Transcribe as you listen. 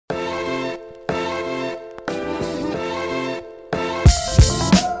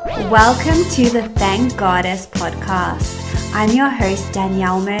Welcome to the Thank Goddess podcast. I'm your host,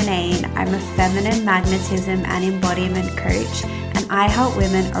 Danielle Murnane. I'm a feminine magnetism and embodiment coach, and I help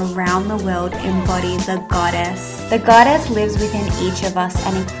women around the world embody the goddess. The goddess lives within each of us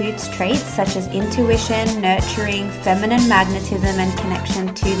and includes traits such as intuition, nurturing, feminine magnetism, and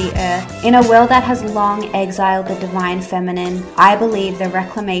connection to the earth. In a world that has long exiled the divine feminine, I believe the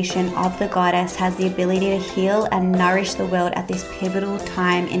reclamation of the goddess has the ability to heal and nourish the world at this pivotal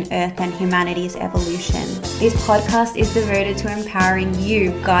time in earth and humanity's evolution. This podcast is devoted to empowering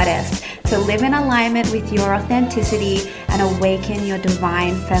you, goddess, to live in alignment with your authenticity and awaken your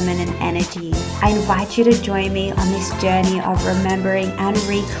divine feminine energy. I invite you to join me on this journey of remembering and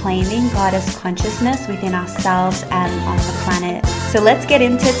reclaiming goddess consciousness within ourselves and on the planet. So let's get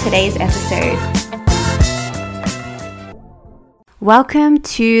into today's episode. Welcome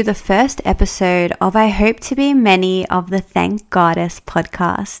to the first episode of I Hope to Be Many of the Thank Goddess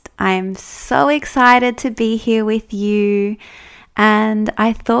podcast. I'm so excited to be here with you, and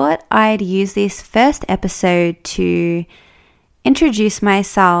I thought I'd use this first episode to introduce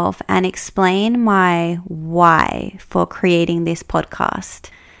myself and explain my why for creating this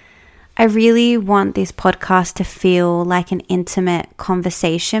podcast. I really want this podcast to feel like an intimate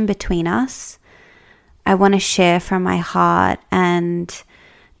conversation between us. I want to share from my heart and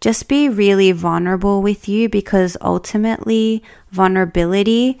just be really vulnerable with you, because ultimately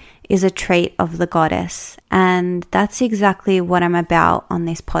vulnerability is a trait of the goddess, and that's exactly what I'm about on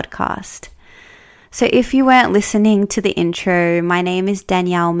this podcast. So if you weren't listening to the intro, my name is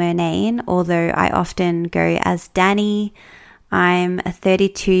Danielle Murnane, although I often go as Danny. I'm a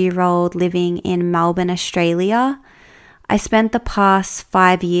 32-year-old living in Melbourne, Australia. I spent the past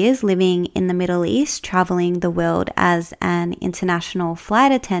 5 years living in the Middle East, traveling the world as an international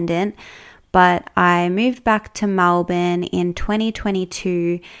flight attendant, but I moved back to Melbourne in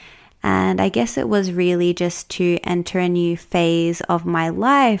 2022, and I guess it was really just to enter a new phase of my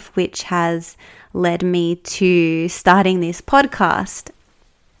life, which has led me to starting this podcast.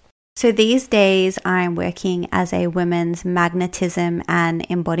 So these days I'm working as a women's magnetism and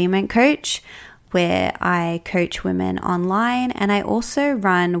embodiment coach, where I coach women online, and I also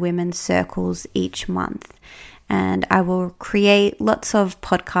run women's circles each month. And I will create lots of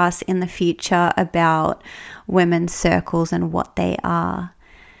podcasts in the future about women's circles and what they are.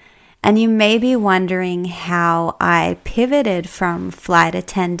 And you may be wondering how I pivoted from flight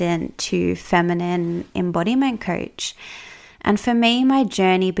attendant to feminine embodiment coach. And for me, my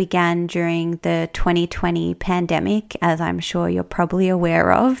journey began during the 2020 pandemic, as I'm sure you're probably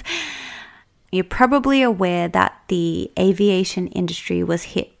aware of. You're probably aware that the aviation industry was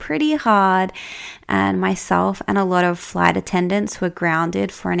hit pretty hard, and myself and a lot of flight attendants were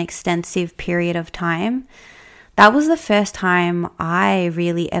grounded for an extensive period of time. That was the first time I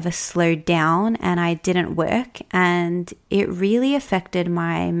really ever slowed down and I didn't work, and it really affected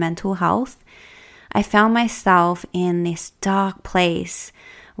my mental health. I found myself in this dark place,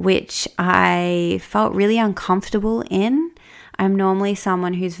 which I felt really uncomfortable in. I'm normally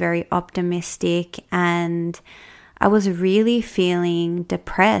someone who's very optimistic, and I was really feeling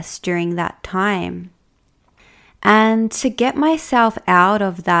depressed during that time. And to get myself out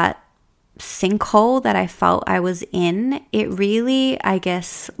of that sinkhole that I felt I was in, it really, I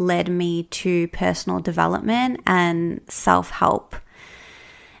guess, led me to personal development and self-help.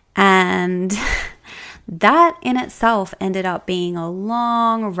 And that in itself ended up being a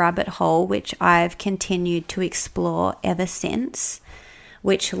long rabbit hole, which I've continued to explore ever since,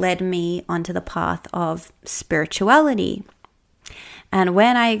 which led me onto the path of spirituality. And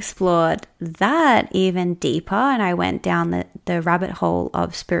when I explored that even deeper and I went down the rabbit hole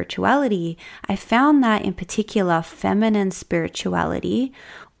of spirituality, I found that in particular feminine spirituality,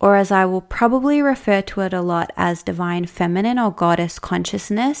 or as I will probably refer to it a lot as divine feminine or goddess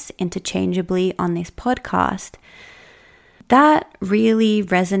consciousness interchangeably on this podcast, that really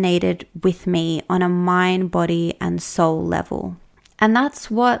resonated with me on a mind, body, and soul level. And that's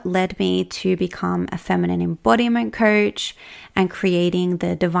what led me to become a feminine embodiment coach and creating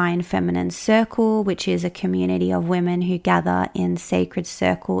the Divine Feminine Circle, which is a community of women who gather in Sacred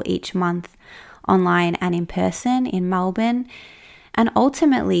Circle each month, online and in person in Melbourne. And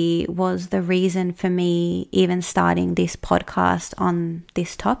ultimately was the reason for me even starting this podcast on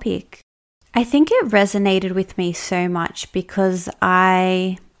this topic. I think it resonated with me so much because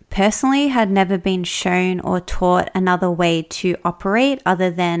I personally had never been shown or taught another way to operate other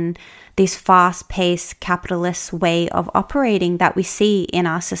than this fast-paced capitalist way of operating that we see in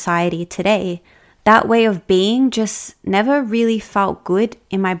our society today. That way of being just never really felt good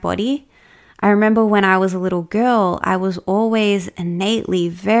in my body. I remember when I was a little girl, I was always innately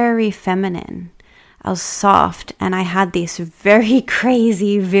very feminine. I was soft and I had this very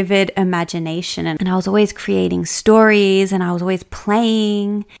crazy, vivid imagination, and I was always creating stories and I was always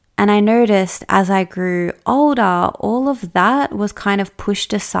playing. And I noticed as I grew older, all of that was kind of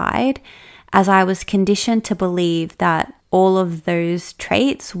pushed aside as I was conditioned to believe that all of those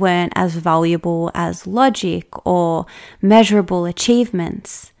traits weren't as valuable as logic or measurable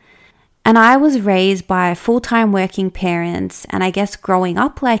achievements. And I was raised by full-time working parents, and I guess growing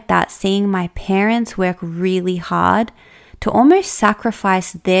up like that, seeing my parents work really hard to almost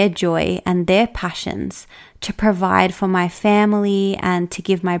sacrifice their joy and their passions to provide for my family and to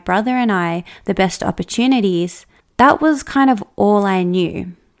give my brother and I the best opportunities, that was kind of all I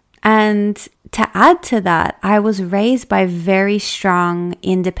knew. And to add to that, I was raised by very strong,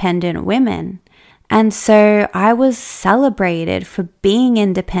 independent women. And so I was celebrated for being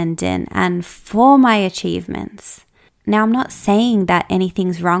independent and for my achievements. Now, I'm not saying that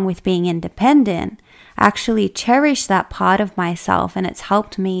anything's wrong with being independent. I actually cherish that part of myself, and it's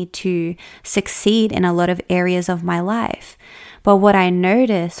helped me to succeed in a lot of areas of my life. But what I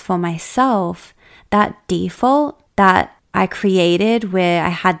noticed for myself, that default that I created where I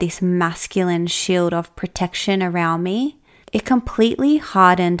had this masculine shield of protection around me, it completely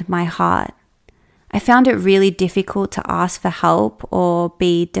hardened my heart. I found it really difficult to ask for help or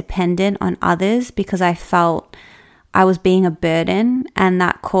be dependent on others because I felt I was being a burden, and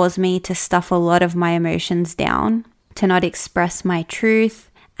that caused me to stuff a lot of my emotions down, to not express my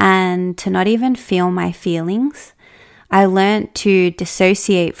truth, and to not even feel my feelings. I learned to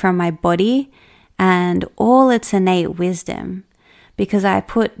dissociate from my body and all its innate wisdom because I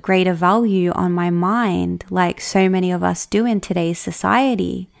put greater value on my mind, like so many of us do in today's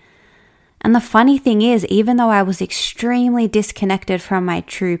society. And the funny thing is, even though I was extremely disconnected from my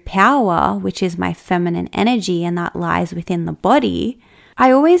true power, which is my feminine energy and that lies within the body, I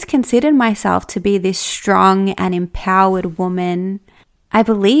always considered myself to be this strong and empowered woman. I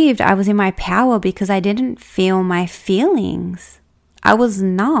believed I was in my power because I didn't feel my feelings. I was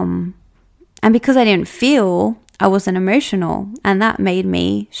numb. And because I didn't feel, I wasn't emotional. And that made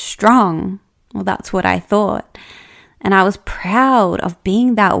me strong. Well, that's what I thought. And I was proud of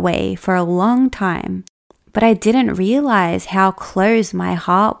being that way for a long time, but I didn't realize how closed my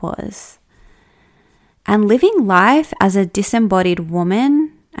heart was. And living life as a disembodied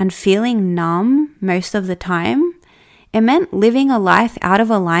woman and feeling numb most of the time, it meant living a life out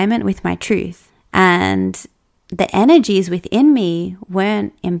of alignment with my truth. And the energies within me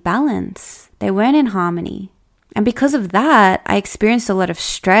weren't in balance. They weren't in harmony. And because of that, I experienced a lot of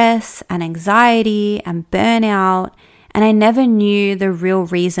stress and anxiety and burnout, and I never knew the real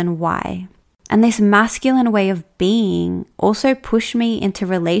reason why. And this masculine way of being also pushed me into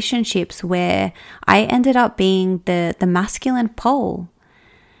relationships where I ended up being the masculine pole.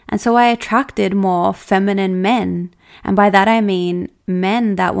 And so I attracted more feminine men. And by that I mean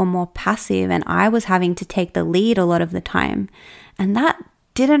men that were more passive, and I was having to take the lead a lot of the time. And that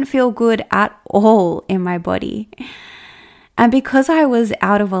didn't feel good at all in my body. And because I was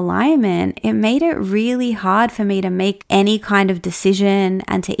out of alignment, it made it really hard for me to make any kind of decision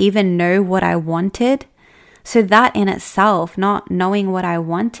and to even know what I wanted. So that in itself, not knowing what I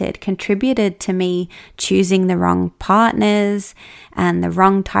wanted, contributed to me choosing the wrong partners and the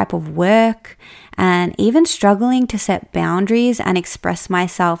wrong type of work, and even struggling to set boundaries and express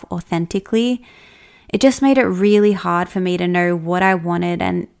myself authentically. It just made it really hard for me to know what I wanted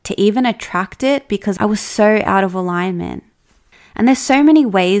and to even attract it because I was so out of alignment. And there's so many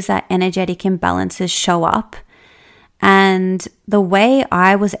ways that energetic imbalances show up. And the way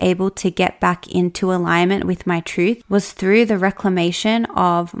I was able to get back into alignment with my truth was through the reclamation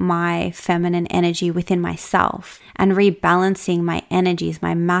of my feminine energy within myself and rebalancing my energies,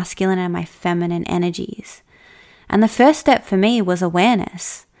 my masculine and my feminine energies. And the first step for me was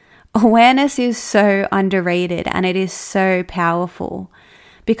awareness. Awareness is so underrated and it is so powerful.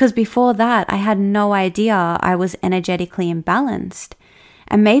 Because before that, I had no idea I was energetically imbalanced.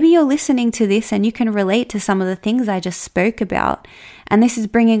 And maybe you're listening to this and you can relate to some of the things I just spoke about. And this is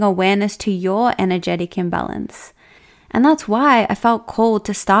bringing awareness to your energetic imbalance. And that's why I felt called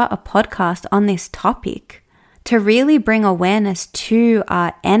to start a podcast on this topic, to really bring awareness to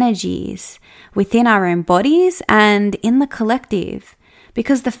our energies within our own bodies and in the collective.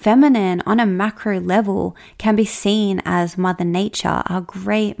 Because the feminine on a macro level can be seen as Mother Nature, our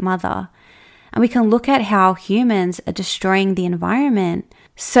great mother. And we can look at how humans are destroying the environment.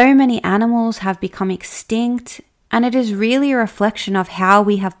 So many animals have become extinct And it is really a reflection of how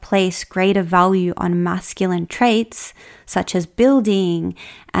we have placed greater value on masculine traits, such as building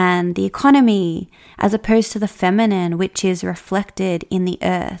and the economy, as opposed to the feminine, which is reflected in the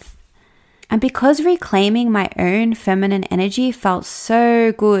earth. And because reclaiming my own feminine energy felt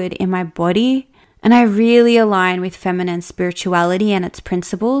so good in my body, and I really align with feminine spirituality and its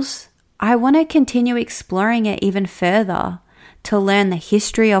principles, I want to continue exploring it even further to learn the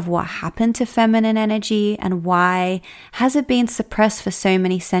history of what happened to feminine energy and why has it been suppressed for so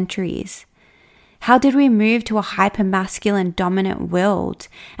many centuries. How did we move to a hyper-masculine dominant world?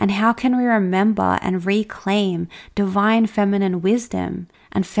 And how can we remember and reclaim divine feminine wisdom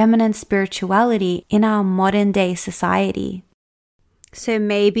and feminine spirituality in our modern day society? So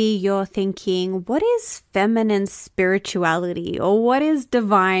maybe you're thinking, what is feminine spirituality? Or what is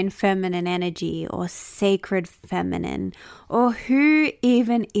divine feminine energy? Or sacred feminine? Or who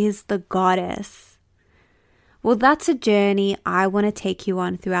even is the goddess? Well, that's a journey I want to take you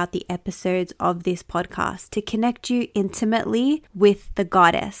on throughout the episodes of this podcast to connect you intimately with the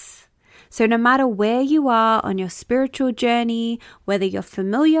goddess. So no matter where you are on your spiritual journey, whether you're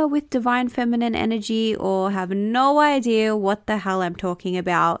familiar with divine feminine energy or have no idea what the hell I'm talking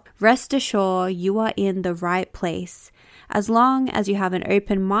about, rest assured you are in the right place. As long as you have an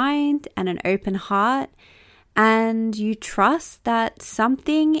open mind and an open heart, and you trust that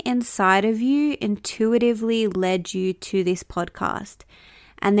something inside of you intuitively led you to this podcast.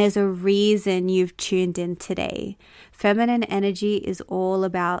 And there's a reason you've tuned in today. Feminine energy is all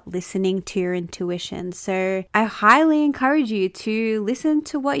about listening to your intuition. So I highly encourage you to listen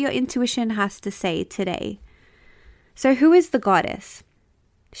to what your intuition has to say today. So who is the goddess?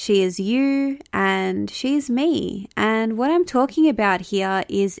 She is you and she's me. And what I'm talking about here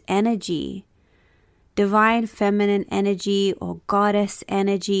is energy. Divine feminine energy or goddess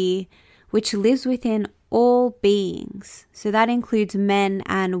energy, which lives within all beings. So that includes men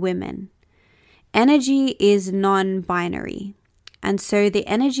and women. Energy is non-binary. And so the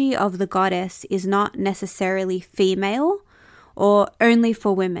energy of the goddess is not necessarily female or only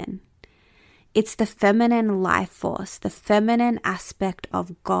for women. It's the feminine life force, the feminine aspect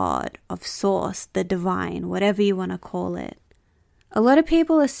of God, of source, the divine, whatever you want to call it. A lot of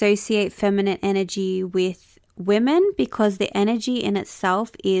people associate feminine energy with women because the energy in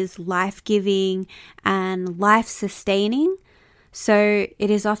itself is life-giving and life-sustaining. So it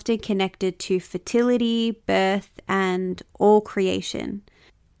is often connected to fertility, birth, and all creation.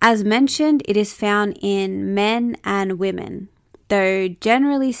 As mentioned, it is found in men and women, though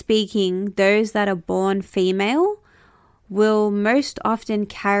generally speaking, those that are born female will most often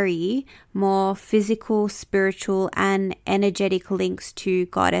carry more physical, spiritual, and energetic links to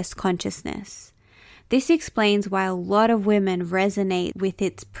goddess consciousness. This explains why a lot of women resonate with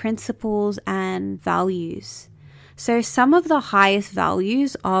its principles and values. So some of the highest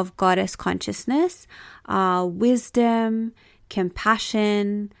values of goddess consciousness are wisdom,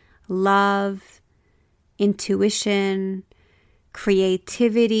 compassion, love, intuition,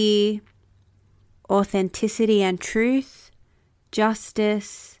 creativity, authenticity and truth,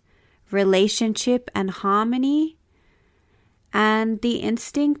 justice, relationship and harmony, and the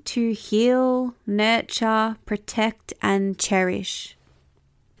instinct to heal, nurture, protect, and cherish.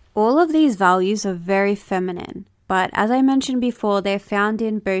 All of these values are very feminine, but as I mentioned before, they're found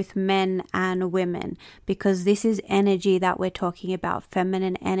in both men and women because this is energy that we're talking about,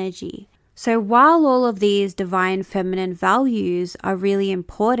 feminine energy. So while all of these divine feminine values are really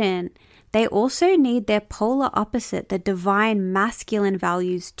important, they also need their polar opposite, the divine masculine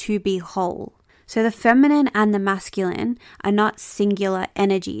values, to be whole. So the feminine and the masculine are not singular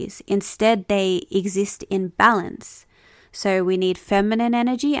energies. Instead, they exist in balance. So we need feminine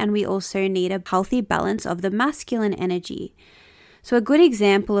energy and we also need a healthy balance of the masculine energy. So a good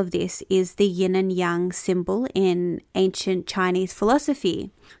example of this is the yin and yang symbol in ancient Chinese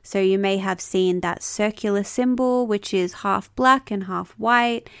philosophy. So you may have seen that circular symbol, which is half black and half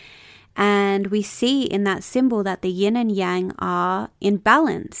white. And we see in that symbol that the yin and yang are in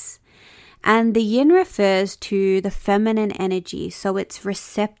balance. And the yin refers to the feminine energy, so it's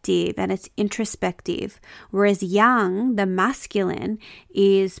receptive and it's introspective, whereas yang, the masculine,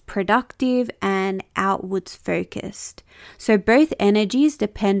 is productive and outwards focused. So both energies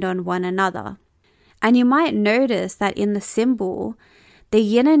depend on one another. And you might notice that in the symbol, the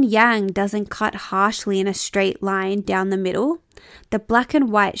yin and yang doesn't cut harshly in a straight line down the middle. The black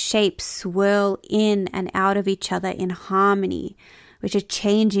and white shapes swirl in and out of each other in harmony, which are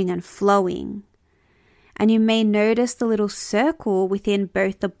changing and flowing. And you may notice the little circle within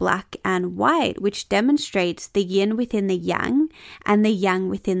both the black and white, which demonstrates the yin within the yang and the yang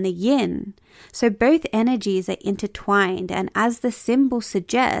within the yin. So both energies are intertwined, and as the symbol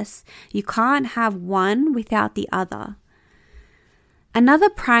suggests, you can't have one without the other. Another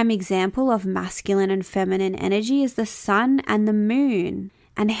prime example of masculine and feminine energy is the sun and the moon,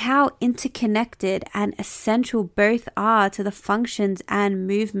 and how interconnected and essential both are to the functions and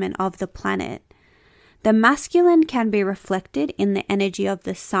movement of the planet. The masculine can be reflected in the energy of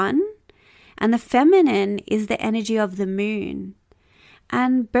the sun, and the feminine is the energy of the moon.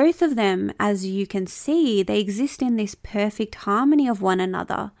 And both of them, as you can see, they exist in this perfect harmony of one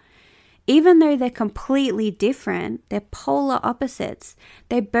another. Even though they're completely different, they're polar opposites,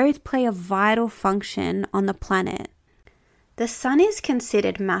 they both play a vital function on the planet. The sun is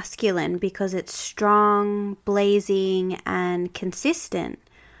considered masculine because it's strong, blazing, and consistent,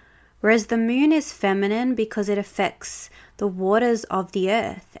 whereas the moon is feminine because it affects the waters of the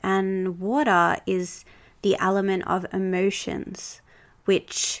earth, and water is the element of emotions,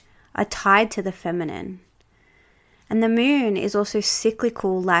 which are tied to the feminine. And the moon is also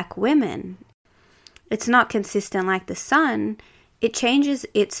cyclical like women. It's not consistent like the sun. It changes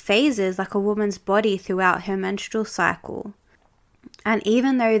its phases like a woman's body throughout her menstrual cycle. And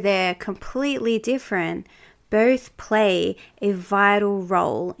even though they're completely different, both play a vital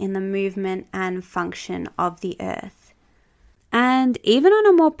role in the movement and function of the earth. And even on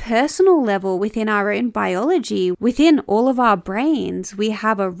a more personal level within our own biology, within all of our brains, we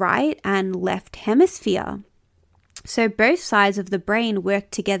have a right and left hemisphere. So both sides of the brain work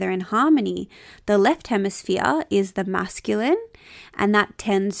together in harmony. The left hemisphere is the masculine, and that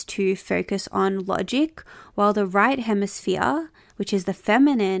tends to focus on logic, while the right hemisphere, which is the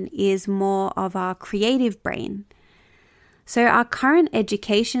feminine, is more of our creative brain. So our current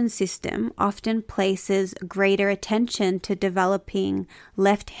education system often places greater attention to developing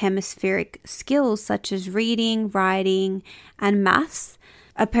left hemispheric skills such as reading, writing, and maths,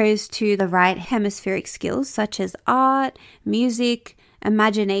 opposed to the right hemispheric skills such as art, music,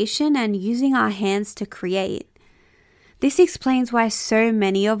 imagination, and using our hands to create. This explains why so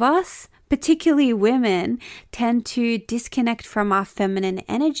many of us, particularly women, tend to disconnect from our feminine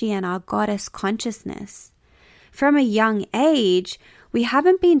energy and our goddess consciousness. From a young age, we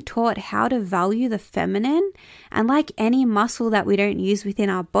haven't been taught how to value the feminine, and like any muscle that we don't use within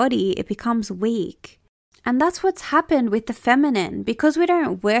our body, it becomes weak. And that's what's happened with the feminine. Because we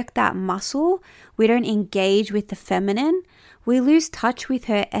don't work that muscle, we don't engage with the feminine, we lose touch with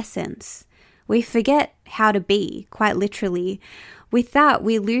her essence. We forget how to be, quite literally. With that,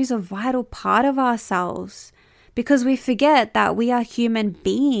 we lose a vital part of ourselves because we forget that we are human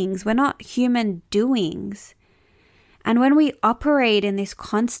beings, we're not human doings. And when we operate in this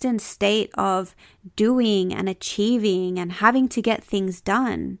constant state of doing and achieving and having to get things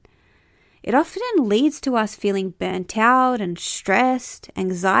done, it often leads to us feeling burnt out and stressed,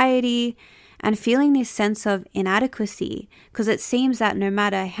 anxiety, and feeling this sense of inadequacy, because it seems that no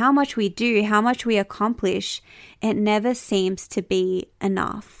matter how much we do, how much we accomplish, it never seems to be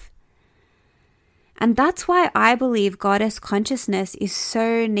enough. And that's why I believe goddess consciousness is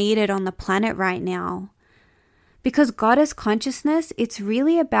so needed on the planet right now. Because goddess consciousness, it's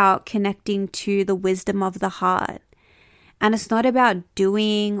really about connecting to the wisdom of the heart. And it's not about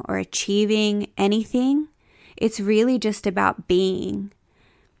doing or achieving anything. It's really just about being.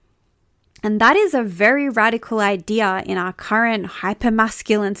 And that is a very radical idea in our current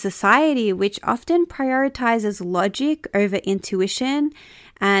hypermasculine society, which often prioritizes logic over intuition,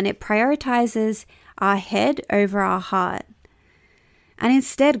 and it prioritizes our head over our heart. And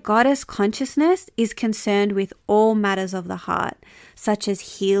instead, goddess consciousness is concerned with all matters of the heart, such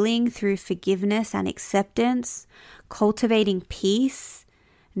as healing through forgiveness and acceptance, cultivating peace,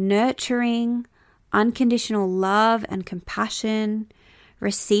 nurturing, unconditional love and compassion,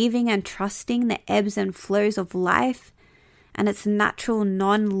 receiving and trusting the ebbs and flows of life and its natural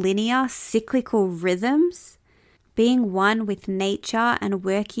non-linear cyclical rhythms, being one with nature and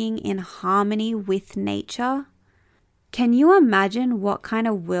working in harmony with nature. Can you imagine what kind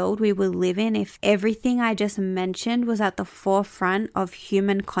of world we would live in if everything I just mentioned was at the forefront of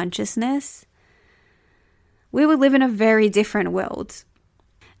human consciousness? We would live in a very different world.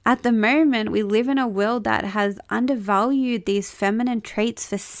 At the moment, we live in a world that has undervalued these feminine traits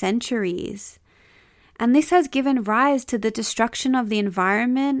for centuries. And this has given rise to the destruction of the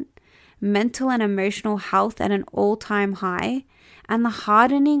environment, mental and emotional health at an all-time high, and the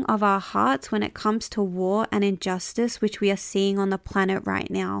hardening of our hearts when it comes to war and injustice, which we are seeing on the planet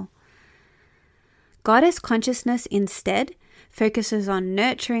right now. Goddess consciousness instead focuses on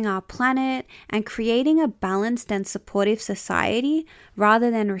nurturing our planet and creating a balanced and supportive society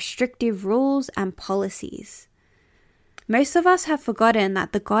rather than restrictive rules and policies. Most of us have forgotten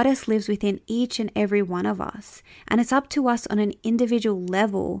that the goddess lives within each and every one of us, and it's up to us on an individual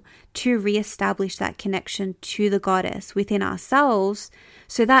level to reestablish that connection to the goddess within ourselves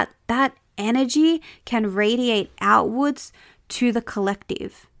so that that energy can radiate outwards to the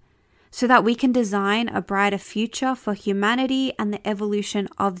collective, so that we can design a brighter future for humanity and the evolution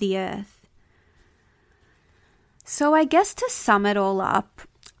of the earth. So I guess to sum it all up,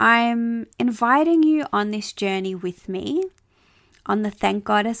 I'm inviting you on this journey with me on the Thank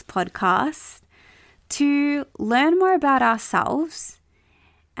Goddess podcast to learn more about ourselves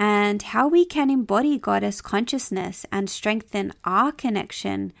and how we can embody goddess consciousness and strengthen our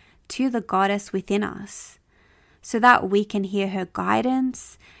connection to the goddess within us so that we can hear her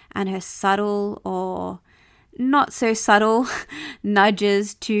guidance and her subtle or not so subtle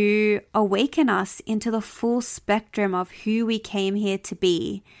nudges to awaken us into the full spectrum of who we came here to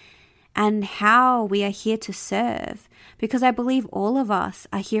be and how we are here to serve. Because I believe all of us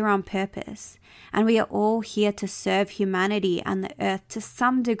are here on purpose, and we are all here to serve humanity and the earth to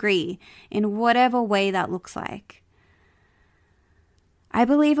some degree in whatever way that looks like. I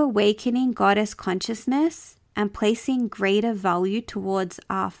believe awakening goddess consciousness and placing greater value towards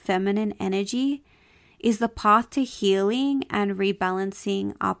our feminine energy is the path to healing and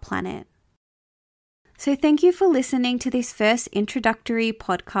rebalancing our planet. So thank you for listening to this first introductory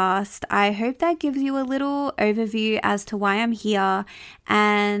podcast. I hope that gives you a little overview as to why I'm here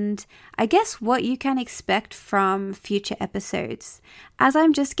and I guess what you can expect from future episodes. As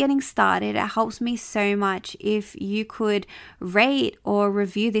I'm just getting started, it helps me so much if you could rate or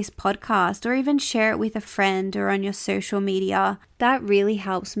review this podcast or even share it with a friend or on your social media. That really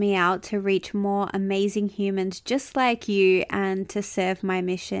helps me out to reach more amazing humans just like you and to serve my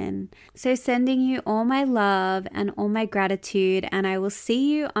mission. So sending you all my love and all my gratitude, and I will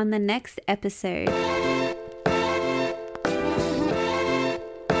see you on the next episode.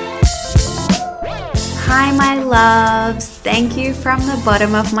 Hi, my loves. Thank you from the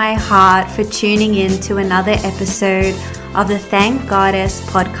bottom of my heart for tuning in to another episode of the Thank Goddess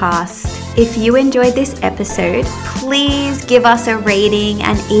podcast. If you enjoyed this episode, please give us a rating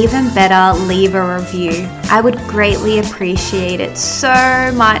and even better, leave a review. I would greatly appreciate it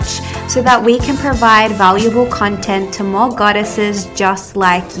so much so that we can provide valuable content to more goddesses just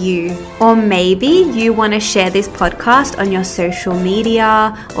like you. Or maybe you want to share this podcast on your social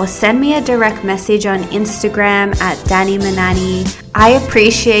media or send me a direct message on Instagram at Murnane. I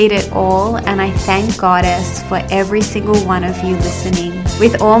appreciate it all and I thank Goddess for every single one of you listening.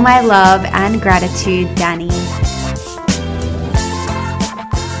 With all my love and gratitude, Dani.